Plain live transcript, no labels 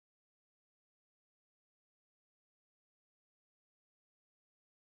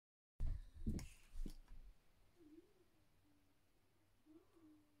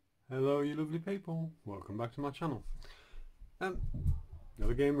Hello you lovely people, welcome back to my channel.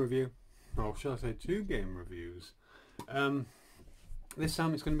 Another game review, or shall I say two game reviews. This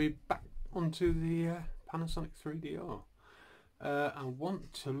time it's going to be back onto the Panasonic 3DO. I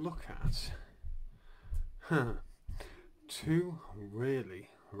want to look at two really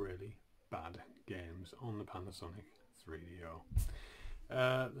bad games on the Panasonic 3DO.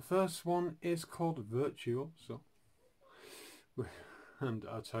 The first one is called Virtuoso. And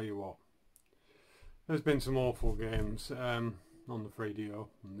I'll tell you what, there's been some awful games on the 3DO,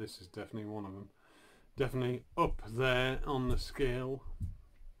 and this is definitely one of them. Definitely up there on the scale.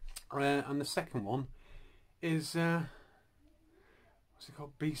 And the second one is, what's it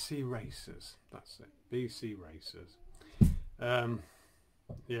called? BC Racers. That's it, BC Racers.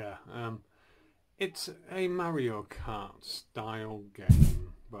 It's a Mario Kart style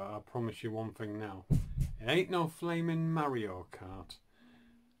game, but I promise you one thing now. It ain't no flaming Mario Kart.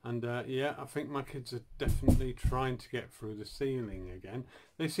 And yeah, I think my kids are definitely trying to get through the ceiling again.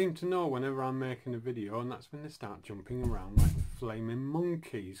 They seem to know whenever I'm making a video, and that's when they start jumping around like flaming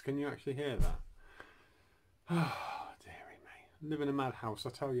monkeys. Can you actually hear that? Oh, dearie me. I live in a madhouse,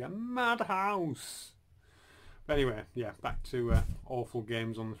 I tell you. A madhouse! But anyway, yeah, back to awful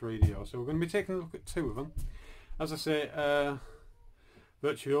games on the 3DO. So we're going to be taking a look at two of them. As I say,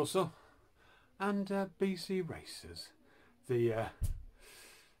 Virtuoso and BC Racers.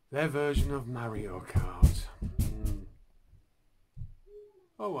 Their version of Mario Kart.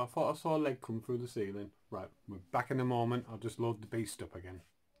 Oh, I thought I saw a leg come through the ceiling. Right, we're back in a moment. I'll just load the beast up again.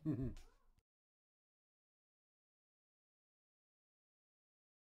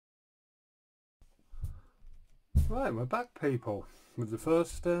 Right, we're back, people, with the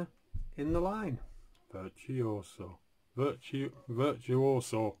first in the line. Virtuoso.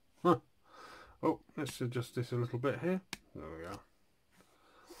 Virtuoso. Huh. Oh, let's adjust this a little bit here. There we go.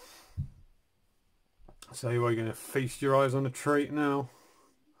 So you're going to feast your eyes on a treat now.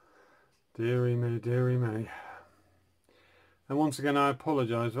 Dearie me, dearie me. And once again I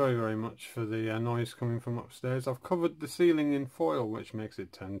apologise very much for the noise coming from upstairs. I've covered the ceiling in foil, which makes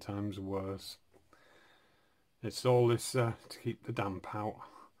it 10 times worse. It's all this to keep the damp out.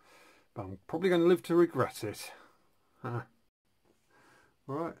 But I'm probably going to live to regret it.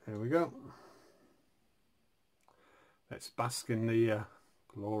 Right, here we go. Let's bask in the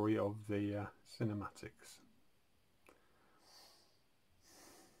glory of the cinematics.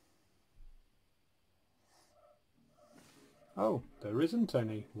 Oh, there isn't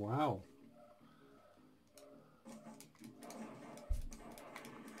any. Wow.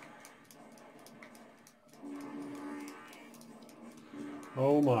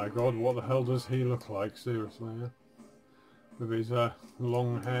 Oh my god, what the hell does he look like, seriously, yeah? With his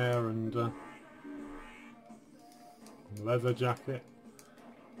long hair and leather jacket.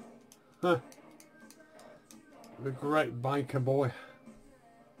 Huh. The great biker boy.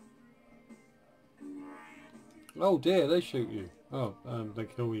 Oh dear, they shoot you. Oh, they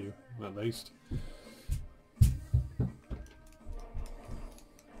kill you, at least.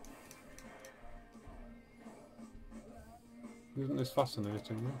 Isn't this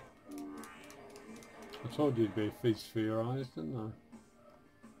fascinating, though? I told you it'd be a feast for your eyes, didn't I?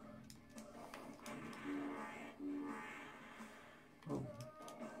 Oh.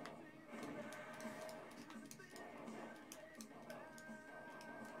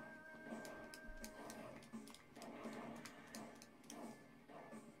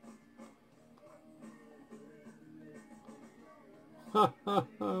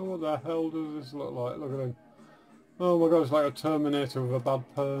 What the hell does this look like? Look at him. Oh my god, it's like a Terminator with a bad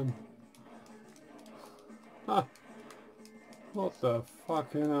perm. What the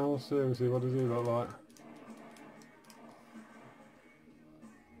fucking hell? Seriously, what does he look like?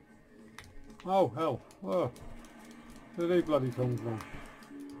 Oh hell. Whoa. Where did he bloody come from?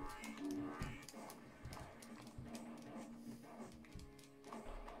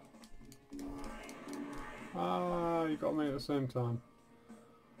 Ah, you got me at the same time.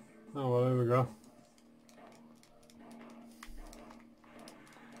 Oh well, there we go.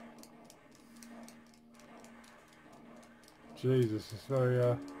 Jesus, it's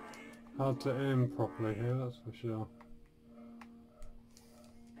very hard to aim properly here, that's for sure.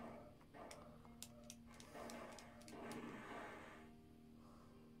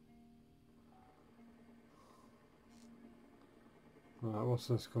 Right, what's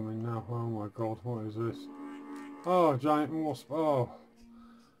this coming now? Oh my god, what is this? Oh, a giant wasp. Oh,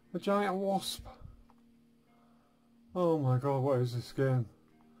 a giant wasp. Oh my god, what is this game?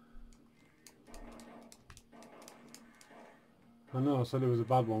 I know I said it was a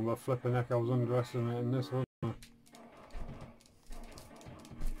bad one, but flipping heck, I was underestimating this, wasn't I?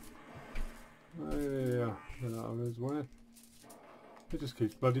 It just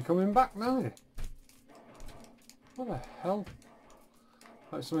keeps bloody coming back, doesn't it? What the hell?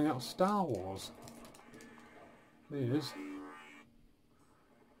 Like something out of Star Wars. There he is.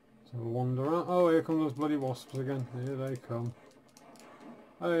 Let's have a wander around. Oh, here come those bloody wasps again. Here they come.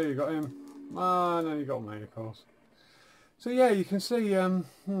 Hey, you got him. Ah, and then you got me, of course. So yeah, you can see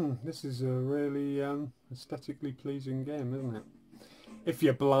this is a really aesthetically pleasing game, isn't it? If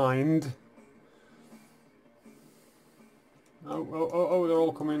you're blind. Oh, they're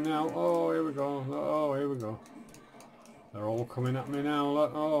all coming now. Oh, here we go. Oh, here we go. They're all coming at me now.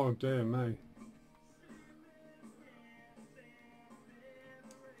 Look. Oh, dear me.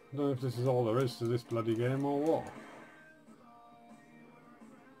 I don't know if this is all there is to this bloody game or what.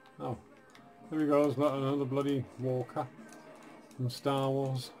 Oh, there he goes. Look, another bloody walker from Star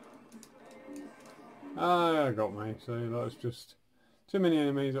Wars. Ah, got me. See, that's just too many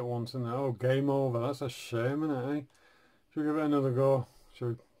enemies at once, isn't it? Oh, game over. That's a shame, isn't it, eh? Should we give it another go? Should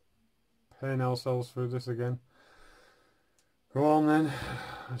we pain ourselves through this again? Go on then.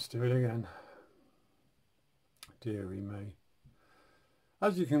 Let's do it again. Deary me.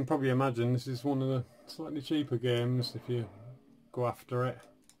 As you can probably imagine, this is one of the slightly cheaper games if you go after it.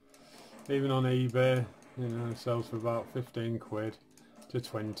 Even on eBay, you know, it sells for about 15 quid to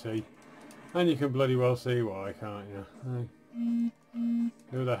 20. And you can bloody well see why, can't you?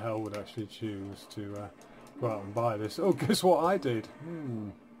 Who the hell would actually choose to go out and buy this? Oh, guess what I did?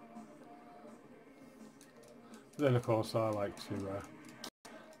 Then of course I like to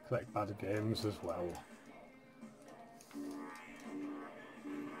collect bad games as well.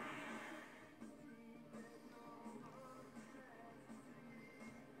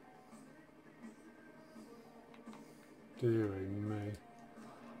 Deary me.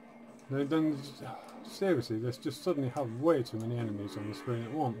 Then, seriously, there's just suddenly have way too many enemies on the screen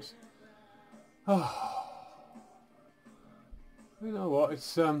at once. Oh. You know what,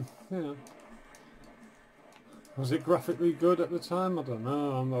 it's, you know. Was it graphically good at the time? I don't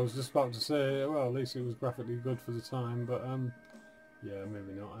know. I was just about to say, well, at least it was graphically good for the time, but, yeah,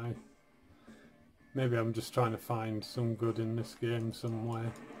 maybe not, eh? Maybe I'm just trying to find some good in this game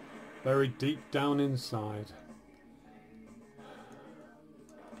somewhere. Buried deep down inside.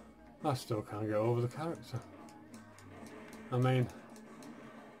 I still can't get over the character. I mean,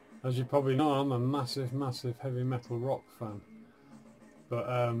 as you probably know, I'm a massive, massive heavy metal rock fan. But,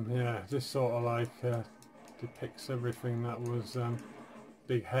 yeah, this sort of like depicts everything that was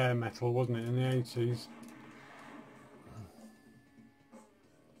big hair metal, wasn't it, in the 80s?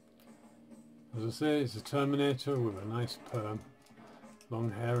 As I say, it's a Terminator with a nice perm.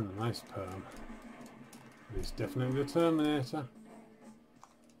 Long hair and a nice perm. But it's definitely the Terminator.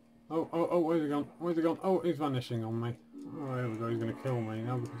 Oh, where's he gone? Where's he gone? Oh, he's vanishing on me. Oh, here we go, he's going to kill me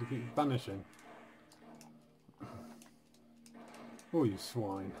now because he keeps vanishing. Oh, you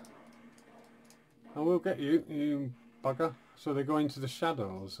swine. I will get you, you bugger. So they go into the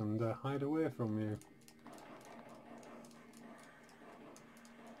shadows and hide away from you.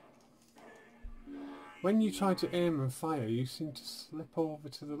 When you try to aim and fire, you seem to slip over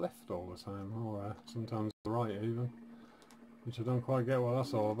to the left all the time, or sometimes the right even. Which I don't quite get what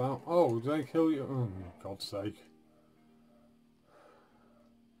that's all about. Oh, did they kill you? Oh, for God's sake.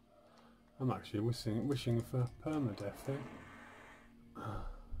 I'm actually wishing for permadeath here.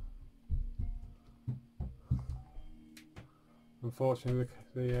 Unfortunately,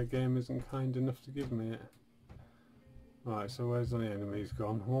 the game isn't kind enough to give me it. Right, so where's the enemies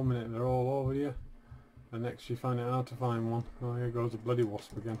gone? 1 minute they're all over you, and next you find it hard to find one. Oh, here goes a bloody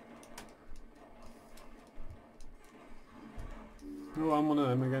wasp again. Oh, I'm one of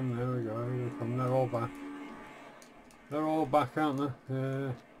them again. There we go. Here they come. They're all back. They're all back, aren't they?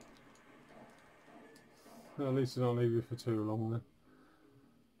 Yeah. Well, at least they don't leave you for too long then.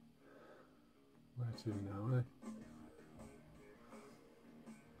 Where to now, eh?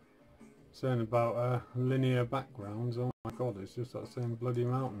 Saying about linear backgrounds. Oh my God, it's just that same bloody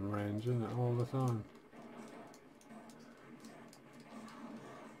mountain range, isn't it, all the time?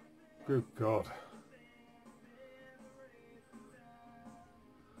 Good God.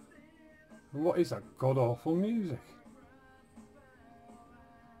 What is that god-awful music?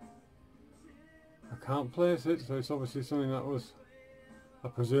 I can't place it, so it's obviously something that was, I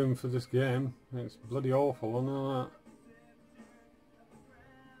presume, for this game. It's bloody awful, I know that.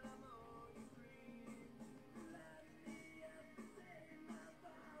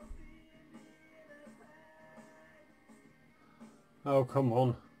 Oh, come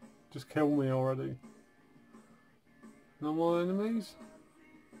on. Just kill me already. No more enemies?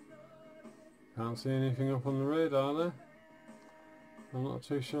 Can't see anything up on the radar there. I'm not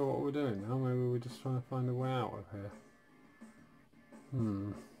too sure what we're doing now. Maybe we're just trying to find a way out of here.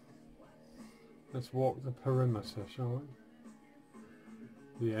 Let's walk the perimeter, shall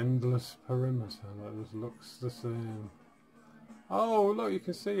we? The endless perimeter that just looks the same. Oh, look, you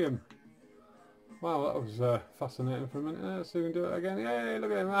can see him. Wow, that was fascinating for a minute. Let's see if we can do it again. Yay,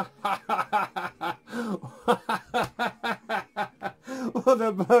 look at him. What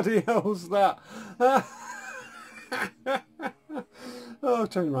the bloody hell's that? Oh,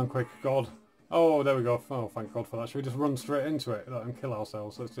 turn around quick, God. Oh, there we go. Oh, thank God for that. Should we just run straight into it and kill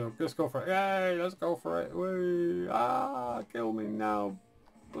ourselves? Let's go for it. Yay, let's go for it. Whee. Ah, kill me now.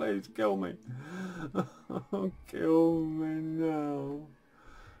 Please, kill me. Kill me now.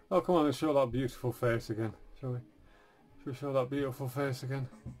 Oh, come on, let's show that beautiful face again, shall we? Should we show that beautiful face again?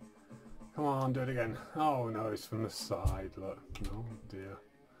 Come on, do it again. Oh, no, it's from the side, look. Oh, dear.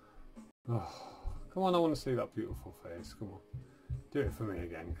 Oh, come on, I want to see that beautiful face. Come on. Do it for me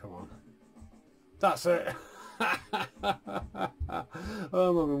again, come on. That's it! Oh,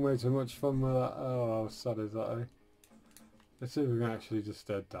 I'm having way too much fun with that. Oh, how sad is that, eh? Let's see if we can actually just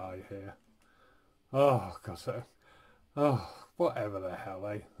die here. Oh, God. Oh, whatever the hell,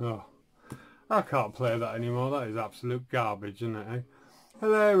 eh? Oh, I can't play that anymore. That is absolute garbage, isn't it, eh?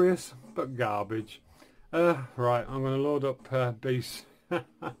 Hilarious, but garbage. Right, I'm going to load up BC. I'm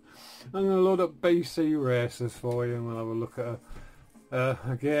going to load up BC Racers for you, and we'll have a look at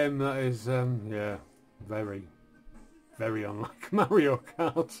a game that is, yeah, very, very unlike Mario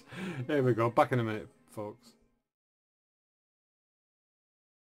Kart. Here we go. Back in a minute, folks.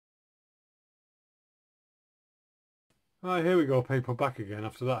 Right, here we go, people, back again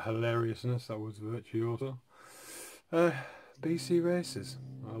after that hilariousness. That was Virtuoso. BC Racers.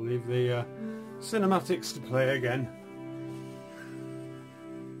 I'll leave the cinematics to play again.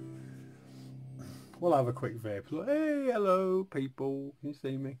 We'll have a quick vape. Hey, hello, people. Can you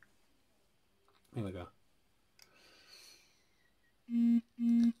see me? Here we go.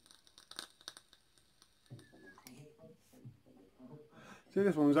 See,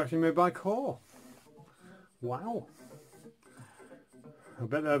 this one was actually made by Core. Wow. I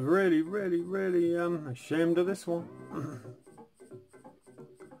bet they're really, really, really ashamed of this one.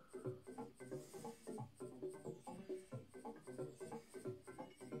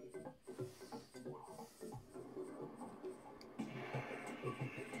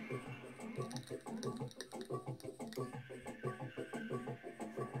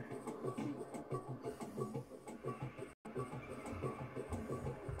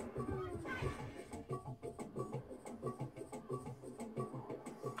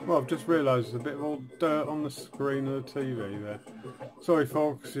 Well, I've just realised there's a bit of old dirt on the screen of the TV there. Sorry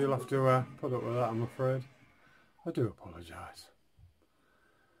folks, you'll have to put up with that, I'm afraid. I do apologise.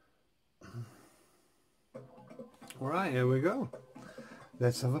 Alright, here we go.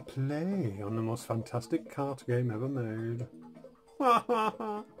 Let's have a play on the most fantastic kart game ever made. Let's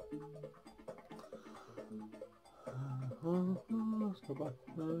go back.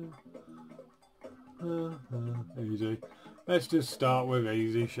 Easy. Let's just start with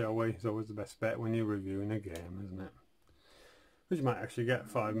easy, shall we? It's always the best bet when you're reviewing a game, isn't it? But you might actually get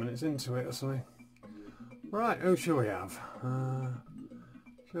 5 minutes into it or something. Right, who shall we have?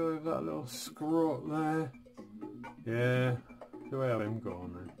 Shall we have that little scrot there? Yeah, shall we have him? Go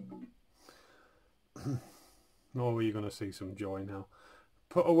on then. Oh, you're going to see some joy now.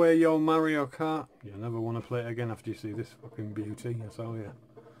 Put away your Mario Kart. You'll never want to play it again after you see this fucking beauty, I tell you.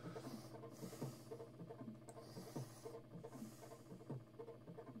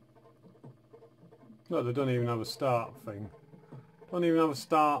 Look, they don't even have a start thing. Don't even have a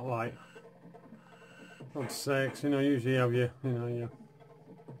start light. God's sakes, you know, usually you have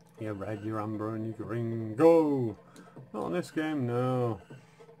your red, your amber and your green. Go! Not on this game, no.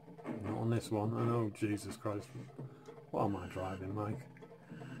 Not on this one. I know, Jesus Christ. What am I driving, Mike?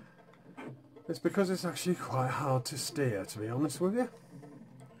 It's because it's actually quite hard to steer, to be honest with you.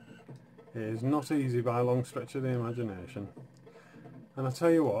 It is not easy by a long stretch of the imagination. And I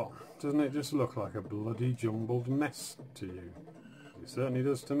tell you what, doesn't it just look like a bloody jumbled mess to you? It certainly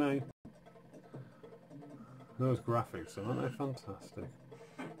does to me. Those graphics, aren't they fantastic?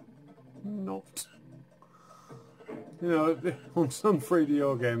 Not. You know, on some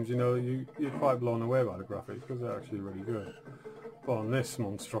 3DO games, you know, you're quite blown away by the graphics because they're actually really good. But on this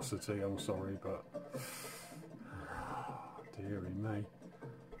monstrosity, I'm sorry, but... dearie me.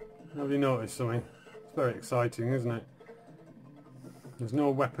 Have you noticed something? It's very exciting, isn't it? There's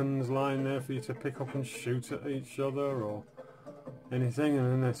no weapons lying there for you to pick up and shoot at each other or anything,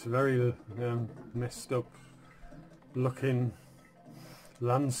 and then this very messed up looking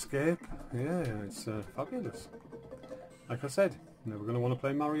landscape. Yeah, it's fabulous. Like I said, never going to want to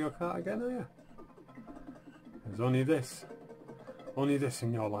play Mario Kart again, are you? There's only this. Only this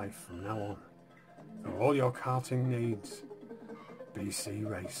in your life from now on. For all your karting needs. BC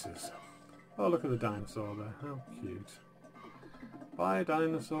Racers. Oh, look at the dinosaur there. How cute. Bye,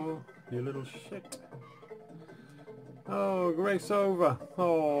 dinosaur. You little shit. Oh, race over.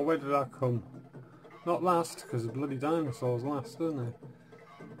 Oh, where did I come? Not last, because the bloody dinosaur's last, isn't he?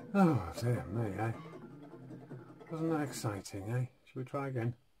 Oh, dear me, eh? Wasn't that exciting, eh? Shall we try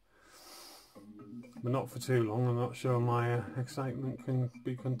again? But not for too long. I'm not sure my excitement can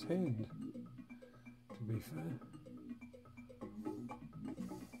be contained, to be fair.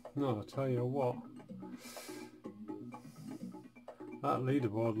 No, I'll tell you what. That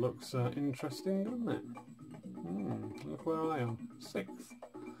leaderboard looks interesting, doesn't it? Look where I am. 6th.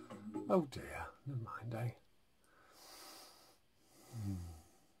 Oh dear. Never mind, eh?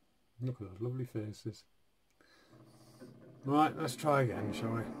 Look at those lovely faces. Right, let's try again, shall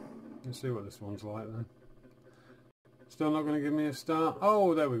we? Let's see what this one's like then. Still not going to give me a start?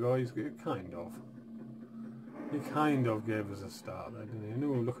 Oh, there we go. He's kind of. He kind of gave us a start there, didn't he? And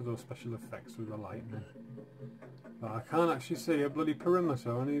ooh, look at those special effects with the lightning. But I can't actually see a bloody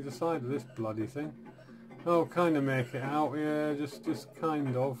perimeter on either side of this bloody thing. Oh, kind of make it out. Yeah, just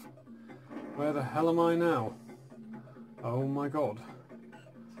kind of. Where the hell am I now? Oh my god.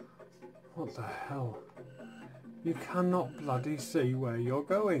 What the hell? You cannot bloody see where you're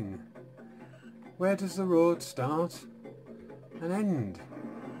going. Where does the road start and end?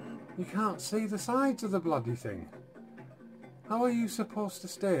 You can't see the sides of the bloody thing. How are you supposed to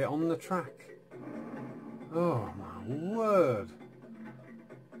stay on the track? Oh my word.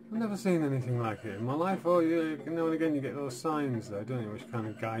 I've never seen anything like it in my life. Oh yeah, now and again you get those signs there, don't you, which kind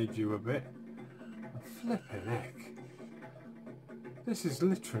of guide you a bit. Flipping heck. This is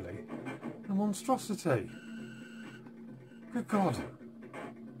literally a monstrosity. Good God.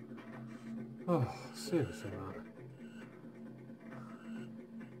 Oh, seriously, man.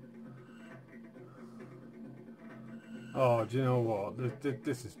 Oh, do you know what?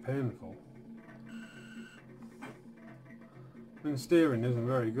 This is painful. I mean, steering isn't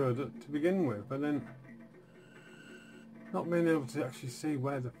very good to begin with, but then not being able to actually see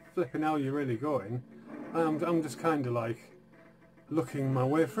where the flipping hell you're really going, I'm just kind of like looking my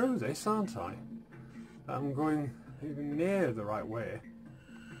way through this, aren't I? I'm going even near the right way.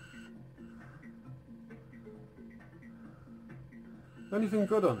 The only thing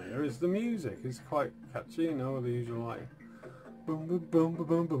good on here is the music. It's quite catchy, you know, the usual like boom boom boom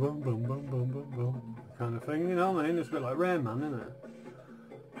boom boom boom boom boom boom boom boom kind of thing, you know what I mean? It's a bit like Rain Man, isn't it?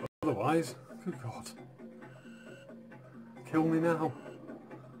 But otherwise, good God. Kill me now.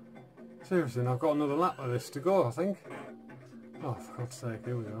 Seriously, I've got another lap of this to go, I think. Oh, for God's sake,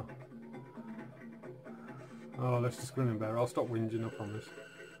 here we go. Oh, let's just grin and bear. I'll stop whinging, I promise.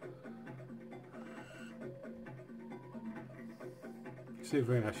 See if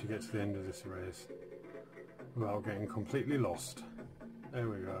we can actually get to the end of this race without getting completely lost. There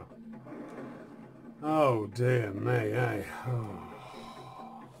we go. Oh dear me, eh?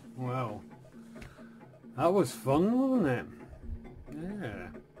 Oh. Well, that was fun, wasn't it? Yeah.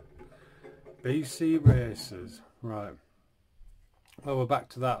 BC Racers. Right. Well, we're back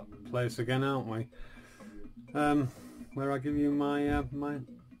to that place again, aren't we? Where I give you my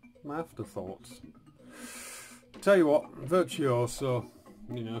my afterthoughts. Tell you what, Virtuoso,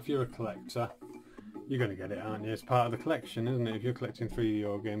 you know, if you're a collector, you're going to get it, aren't you? It's part of the collection, isn't it? If you're collecting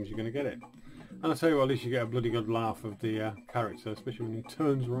 3DO games, you're going to get it. And I tell you what, at least you get a bloody good laugh of the character, especially when he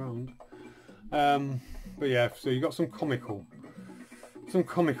turns around. But yeah, so you got some comical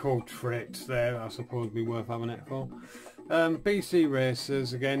traits there that I suppose would be worth having it for. BC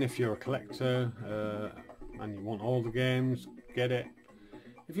Racers, again, if you're a collector and you want all the games, get it.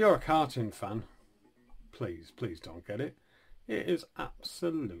 If you're a karting fan, please don't get it. It is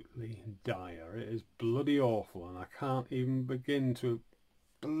absolutely dire. It is bloody awful, and I can't even begin to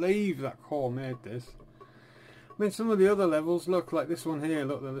believe that Core made this. I mean, some of the other levels, look, like this one here,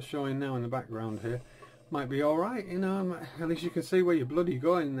 look, that they're showing now in the background here, might be alright, you know, at least you can see where you're bloody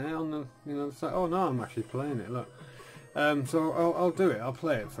going there on the, you know, it's like, oh no, I'm actually playing it, look. So I'll do it, I'll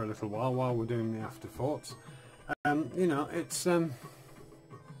play it for a little while we're doing the afterthoughts. You know, it's, at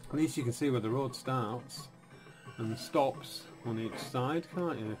least you can see where the road starts and stops on each side,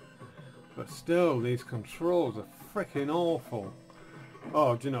 can't you? But still, these controls are freaking awful.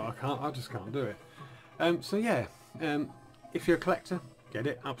 Oh, do you know, I just can't do it. So yeah, if you're a collector, get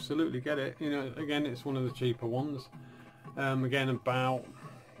it, absolutely get it. You know, again, it's one of the cheaper ones. Again, about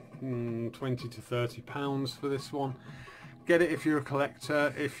 20 to 30 pounds for this one. Get it if you're a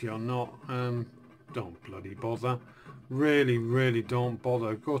collector. If you're not, don't bloody bother. really don't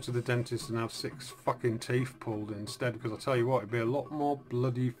bother. Go to the dentist and have 6 fucking teeth pulled instead, because I'll tell you what, it'd be a lot more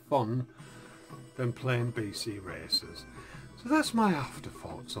bloody fun than playing BC Racers. So that's my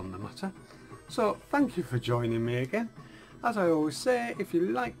afterthoughts on the matter. So thank you for joining me again. As I always say, if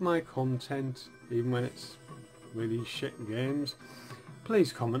you like my content, even when it's really shit games,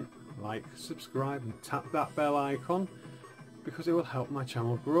 please comment, like, subscribe and tap that bell icon, because it will help my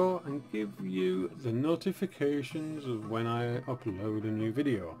channel grow and give you the notifications of when I upload a new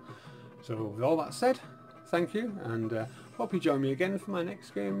video. So with all that said, thank you, and hope you join me again for my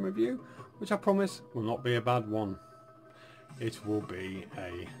next game review, which I promise will not be a bad one. It will be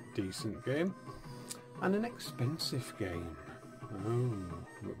a decent game and an expensive game. Oh,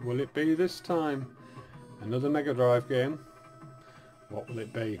 what will it be this time? Another Mega Drive game? What will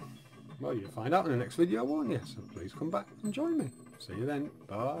it be? Well, you'll find out in the next video, won't you? So please come back and join me. See you then.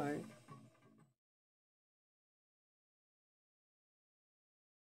 Bye.